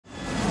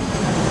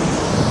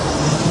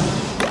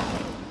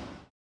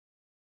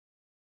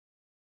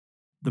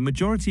The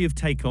majority of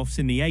takeoffs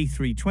in the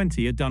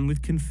A320 are done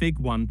with config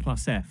 1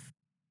 plus F.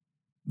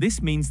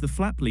 This means the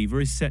flap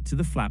lever is set to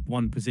the flap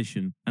 1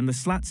 position, and the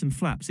slats and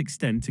flaps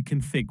extend to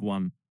config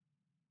 1.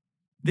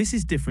 This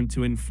is different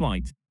to in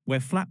flight, where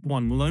flap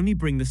 1 will only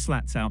bring the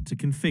slats out to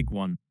config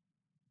 1.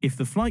 If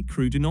the flight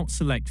crew do not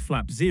select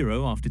flap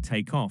 0 after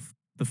takeoff,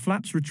 the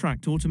flaps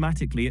retract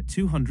automatically at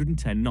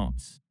 210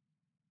 knots.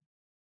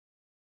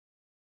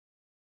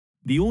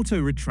 The auto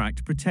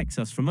retract protects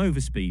us from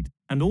overspeed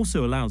and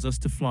also allows us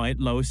to fly at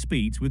lower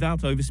speeds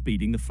without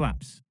overspeeding the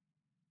flaps.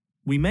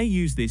 We may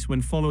use this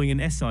when following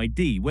an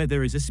SID where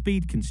there is a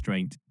speed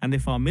constraint and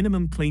if our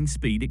minimum clean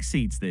speed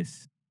exceeds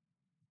this.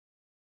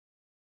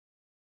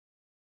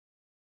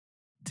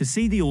 To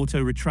see the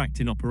auto retract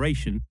in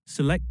operation,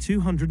 select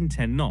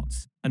 210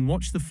 knots and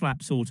watch the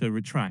flaps auto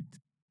retract.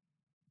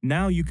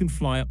 Now you can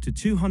fly up to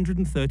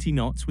 230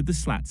 knots with the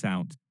slats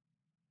out.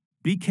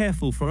 Be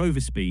careful for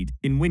overspeed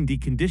in windy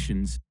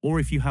conditions, or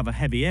if you have a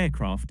heavy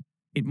aircraft,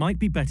 it might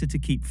be better to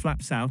keep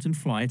flaps out and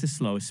fly at a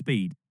slower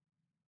speed.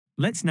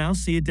 Let's now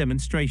see a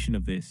demonstration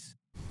of this.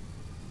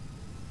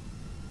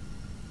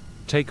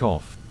 Take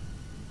off.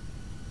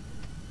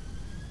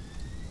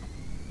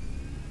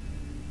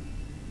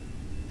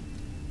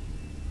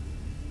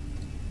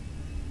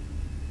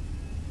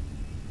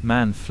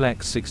 Man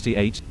Flex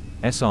 68,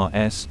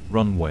 SRS,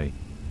 runway.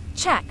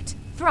 Checked.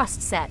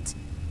 Thrust set.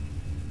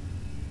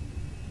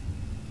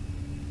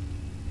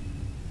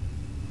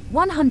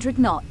 100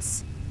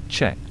 knots.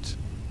 Checked.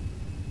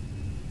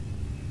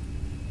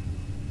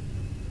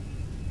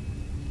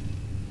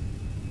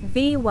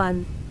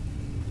 V1.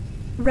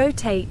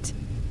 Rotate.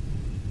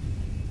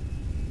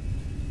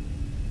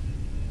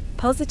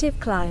 Positive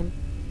climb.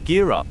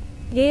 Gear up.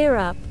 Gear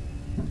up.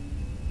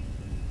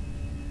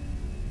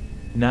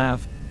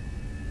 Nav.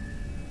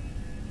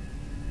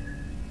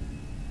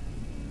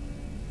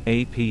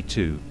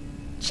 AP2.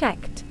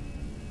 Checked.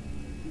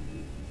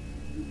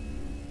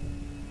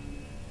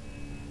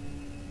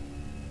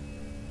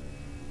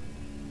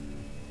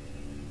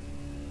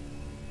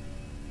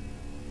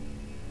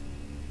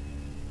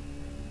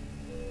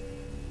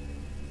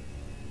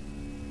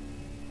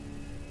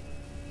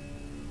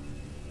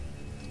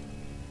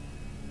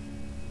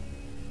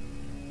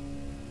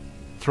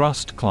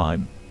 Thrust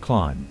climb,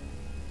 climb.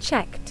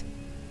 Checked.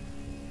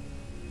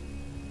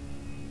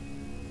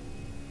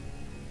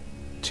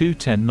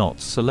 210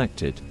 knots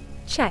selected.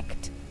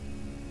 Checked.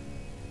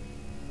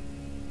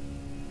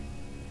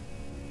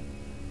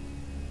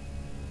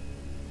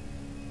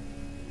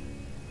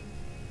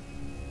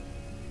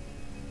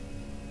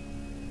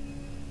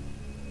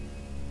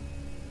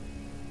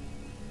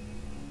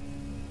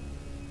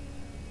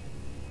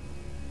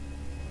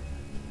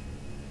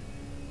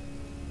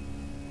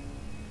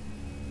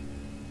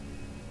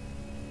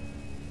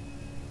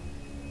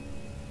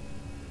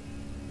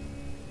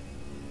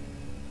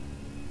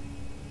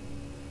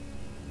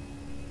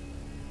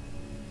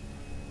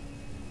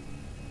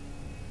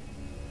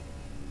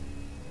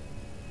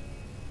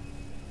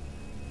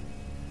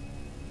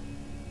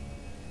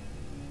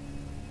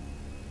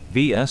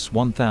 VS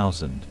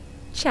 1000.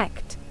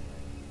 Checked.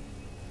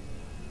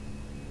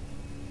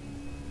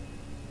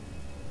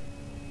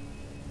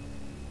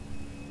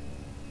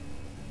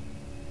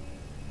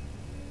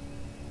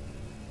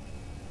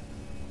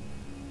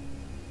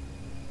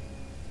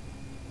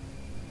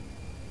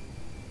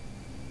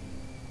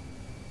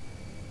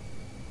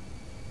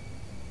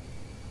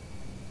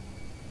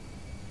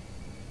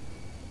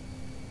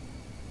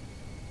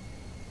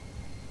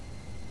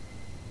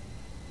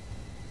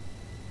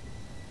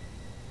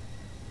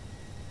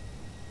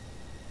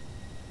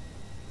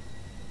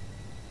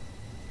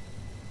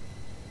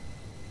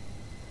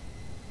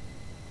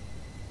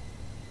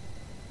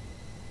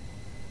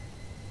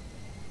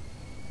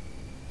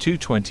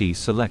 A320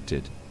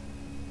 selected.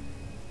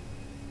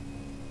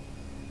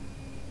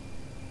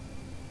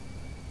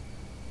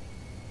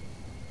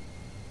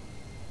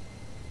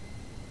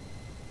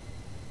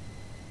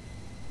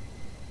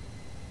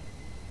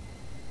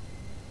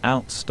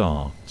 Out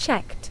star.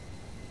 Checked.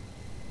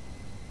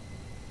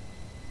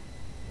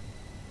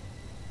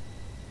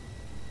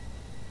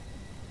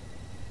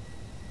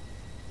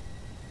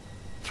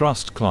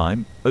 Thrust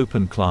climb,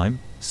 open climb,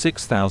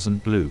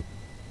 6000 blue.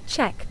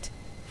 Checked.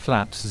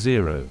 Flaps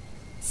 0.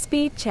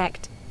 Speed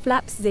checked.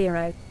 Flaps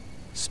 0.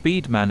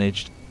 Speed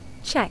managed.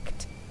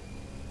 Checked.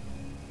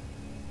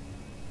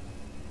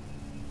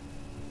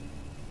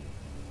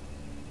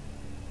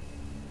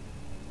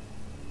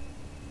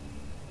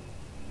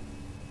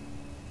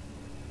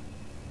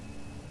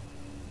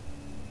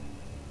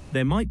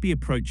 There might be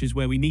approaches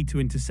where we need to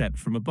intercept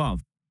from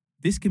above.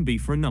 This can be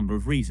for a number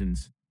of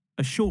reasons.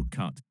 A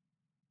shortcut,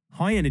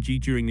 high energy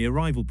during the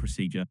arrival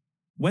procedure,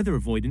 weather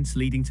avoidance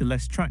leading to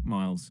less track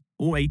miles,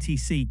 or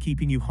ATC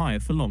keeping you higher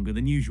for longer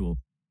than usual.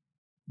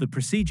 The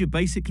procedure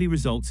basically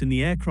results in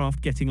the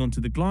aircraft getting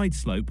onto the glide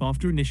slope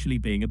after initially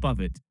being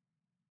above it.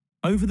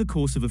 Over the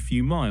course of a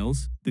few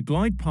miles, the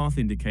glide path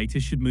indicator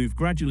should move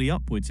gradually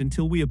upwards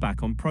until we are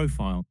back on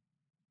profile.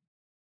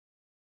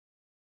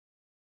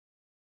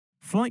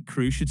 Flight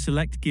crew should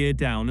select gear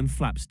down and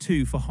flaps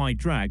 2 for high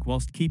drag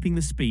whilst keeping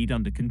the speed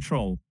under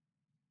control.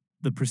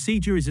 The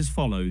procedure is as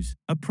follows: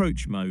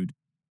 approach mode.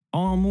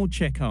 Arm or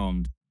check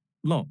armed.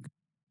 Lock.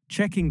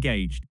 Check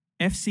engaged.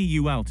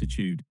 FCU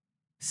altitude.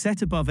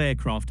 Set above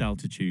aircraft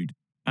altitude.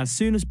 As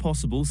soon as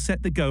possible,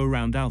 set the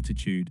go-around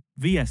altitude,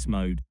 VS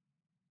mode.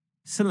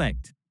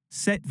 Select.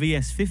 Set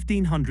VS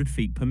 1500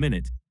 feet per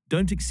minute.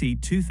 Don't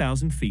exceed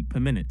 2000 feet per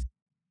minute.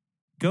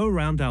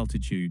 Go-around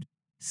altitude.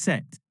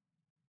 Set.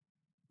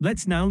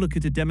 Let's now look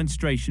at a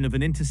demonstration of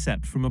an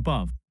intercept from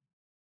above.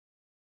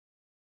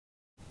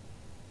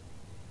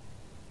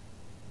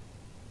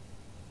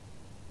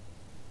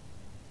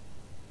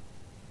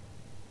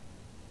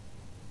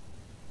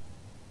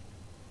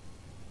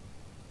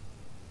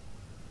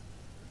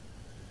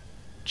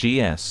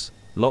 GS,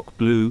 lock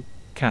blue,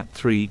 Cat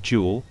 3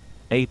 dual,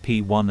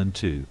 AP1 and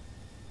 2.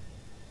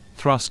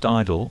 Thrust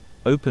idle,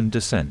 open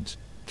descent,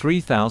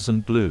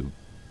 3000 blue.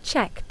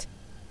 Checked.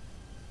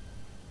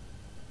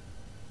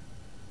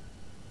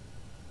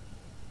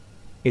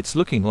 It's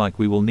looking like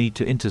we will need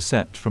to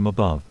intercept from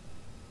above.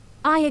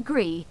 I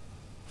agree.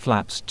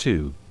 Flaps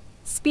 2.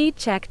 Speed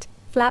checked,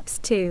 flaps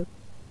 2.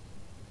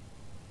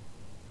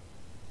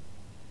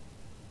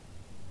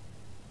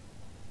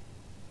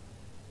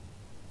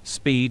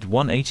 Speed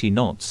 180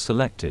 knots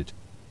selected.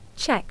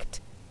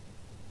 Checked.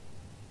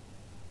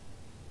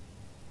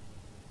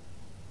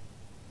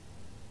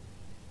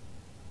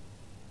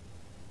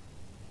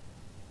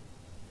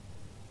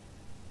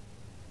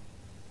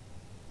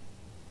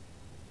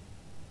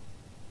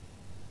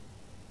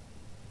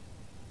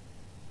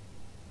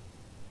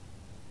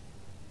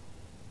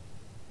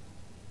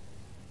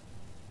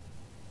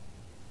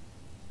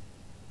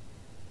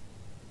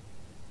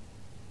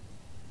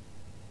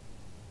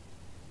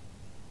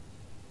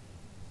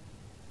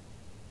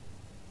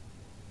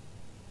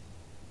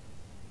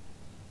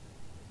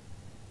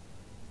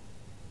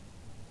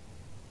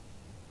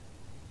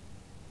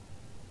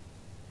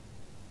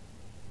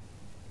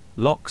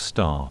 Lock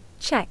star.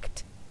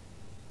 Checked.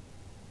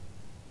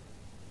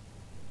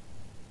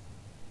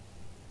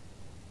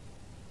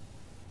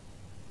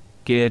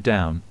 Gear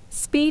down.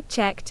 Speed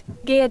checked,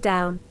 gear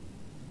down.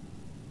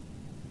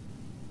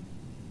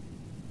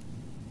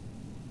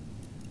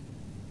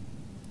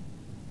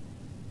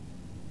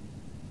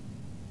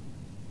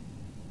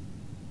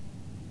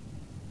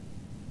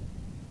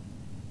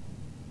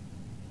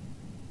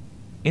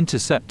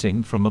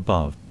 Intercepting from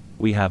above.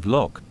 We have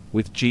lock,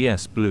 with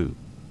GS blue.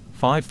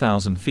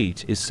 5000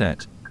 feet is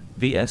set.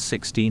 VS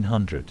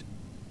 1600.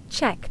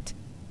 Checked.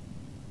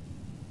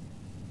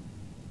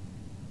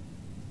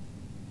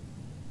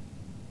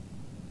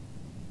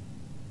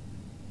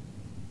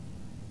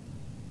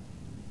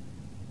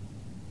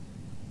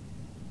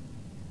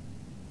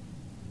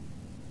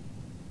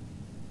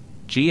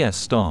 GS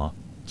star.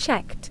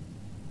 Checked. Checked.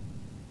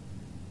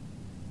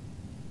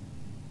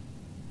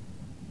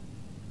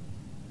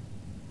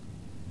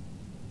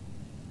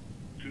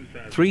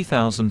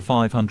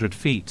 3500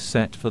 feet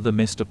set for the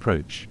missed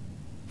approach.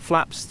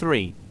 Flaps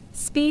 3.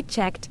 Speed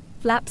checked,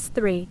 flaps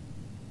 3.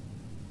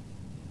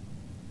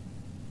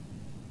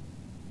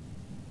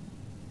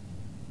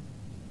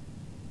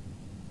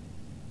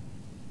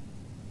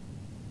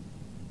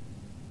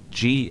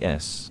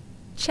 GS.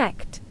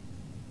 Checked.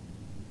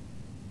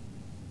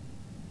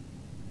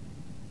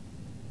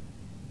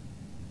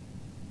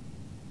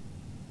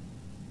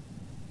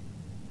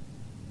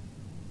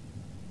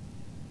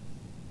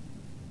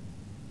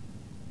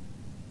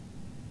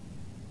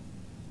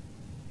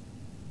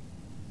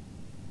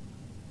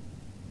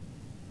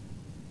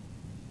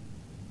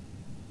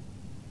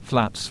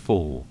 Flaps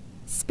 4.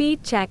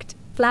 Speed checked,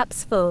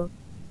 flaps full.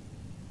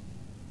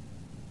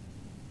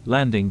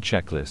 Landing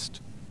checklist.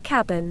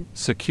 Cabin.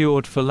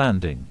 Secured for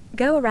landing.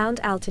 Go around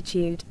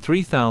altitude.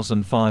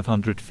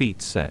 3500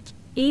 feet set.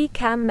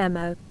 ECAM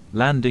memo.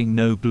 Landing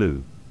no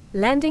blue.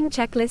 Landing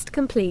checklist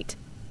complete.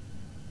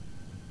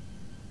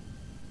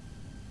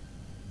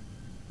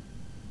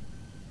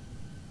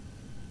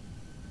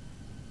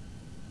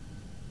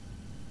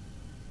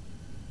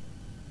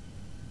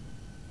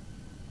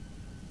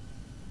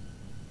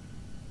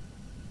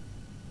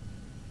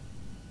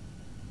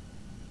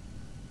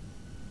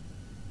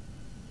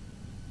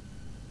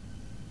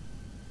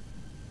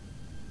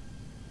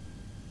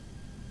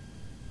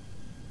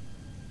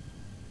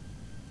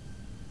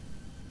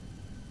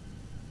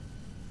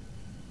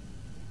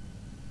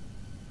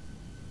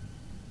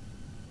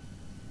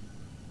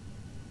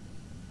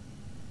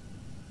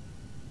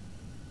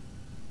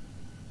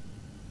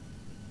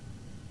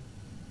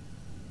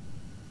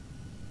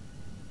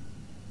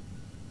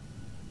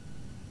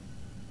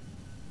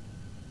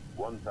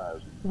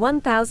 $1,000.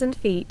 1,000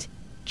 feet.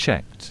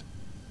 Checked.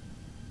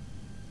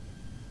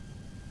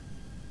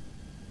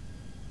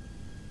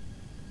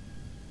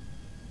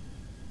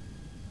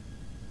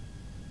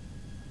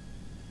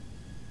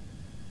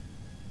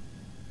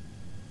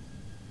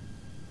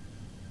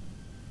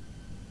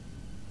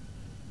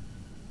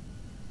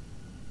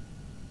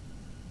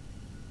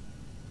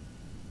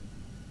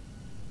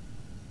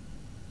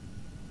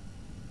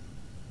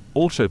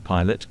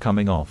 Autopilot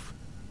coming off.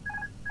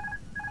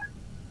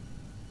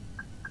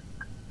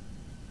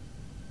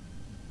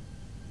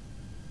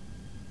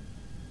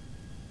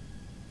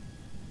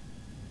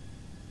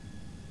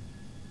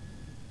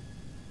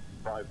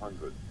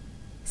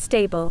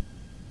 Stable.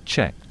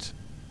 Checked.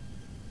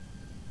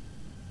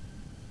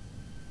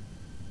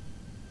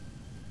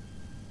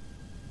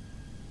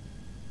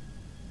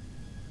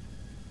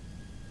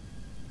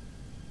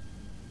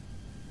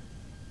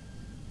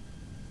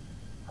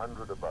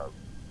 Above.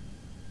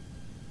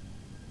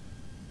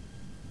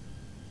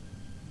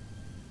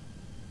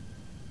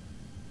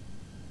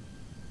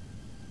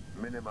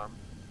 Minimum.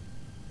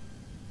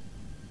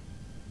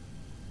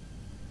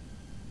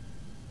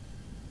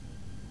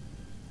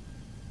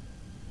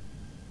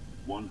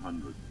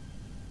 $100.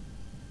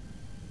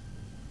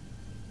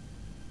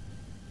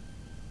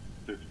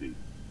 50,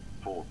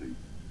 40,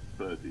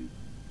 30,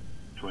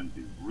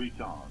 20.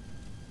 Retard.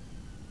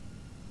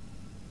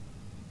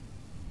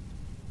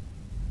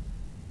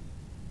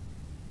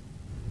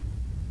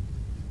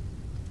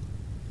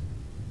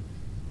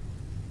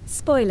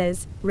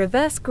 Spoilers,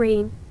 reverse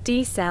green,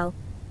 decel,